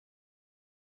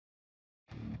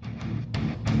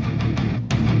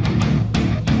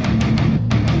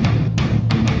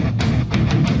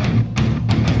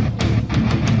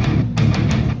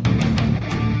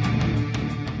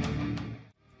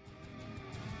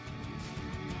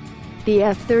The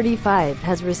F-35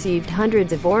 has received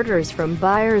hundreds of orders from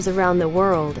buyers around the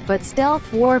world, but stealth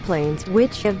warplanes,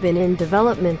 which have been in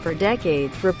development for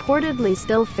decades, reportedly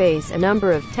still face a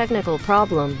number of technical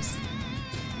problems,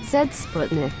 said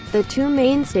Sputnik. The two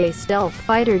mainstay stealth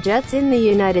fighter jets in the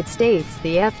United States,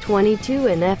 the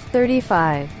F-22 and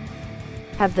F-35,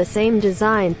 have the same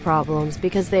design problems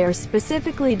because they are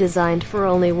specifically designed for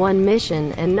only one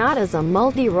mission and not as a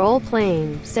multi-role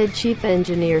plane, said Chief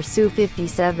Engineer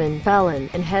Su-57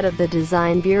 Felon and head of the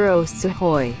Design Bureau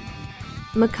Sukhoi,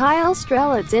 Mikhail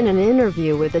Strelets, in an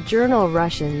interview with the journal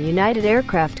Russian United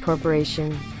Aircraft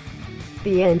Corporation.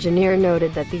 The engineer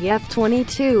noted that the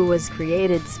F-22 was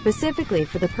created specifically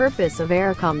for the purpose of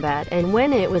air combat, and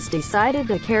when it was decided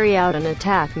to carry out an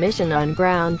attack mission on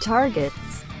ground targets,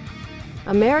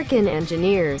 American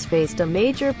engineers faced a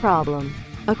major problem.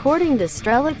 According to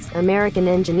Strelets, American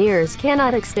engineers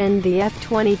cannot extend the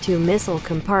F-22 missile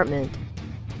compartment,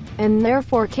 and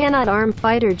therefore cannot arm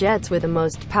fighter jets with the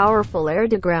most powerful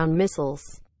air-to-ground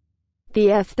missiles.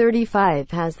 The F-35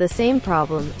 has the same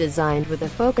problem, designed with a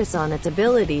focus on its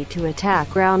ability to attack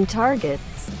ground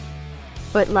targets,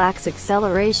 but lacks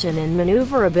acceleration and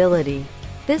maneuverability.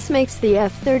 This makes the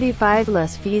F-35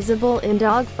 less feasible in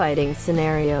dogfighting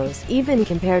scenarios, even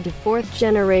compared to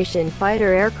fourth-generation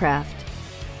fighter aircraft.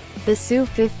 The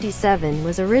Su-57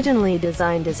 was originally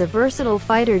designed as a versatile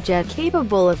fighter jet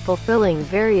capable of fulfilling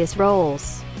various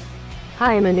roles.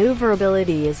 High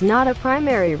maneuverability is not a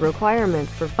primary requirement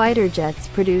for fighter jets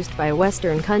produced by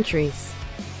Western countries.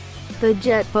 The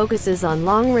jet focuses on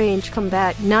long-range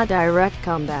combat, not direct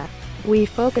combat. "We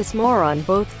focus more on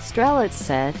both," Strelets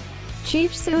said.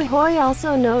 Chief Sukhoi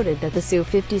also noted that the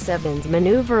Su-57's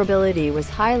maneuverability was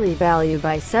highly valued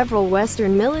by several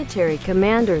Western military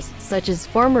commanders, such as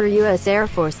former U.S. Air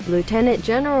Force Lieutenant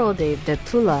General Dave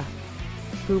Deptula,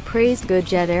 who praised good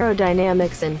jet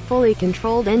aerodynamics and fully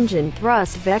controlled engine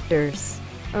thrust vectors.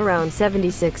 Around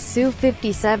 76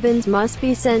 Su-57s must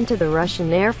be sent to the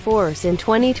Russian Air Force in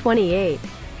 2028.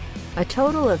 A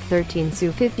total of 13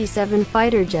 Su-57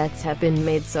 fighter jets have been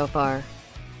made so far.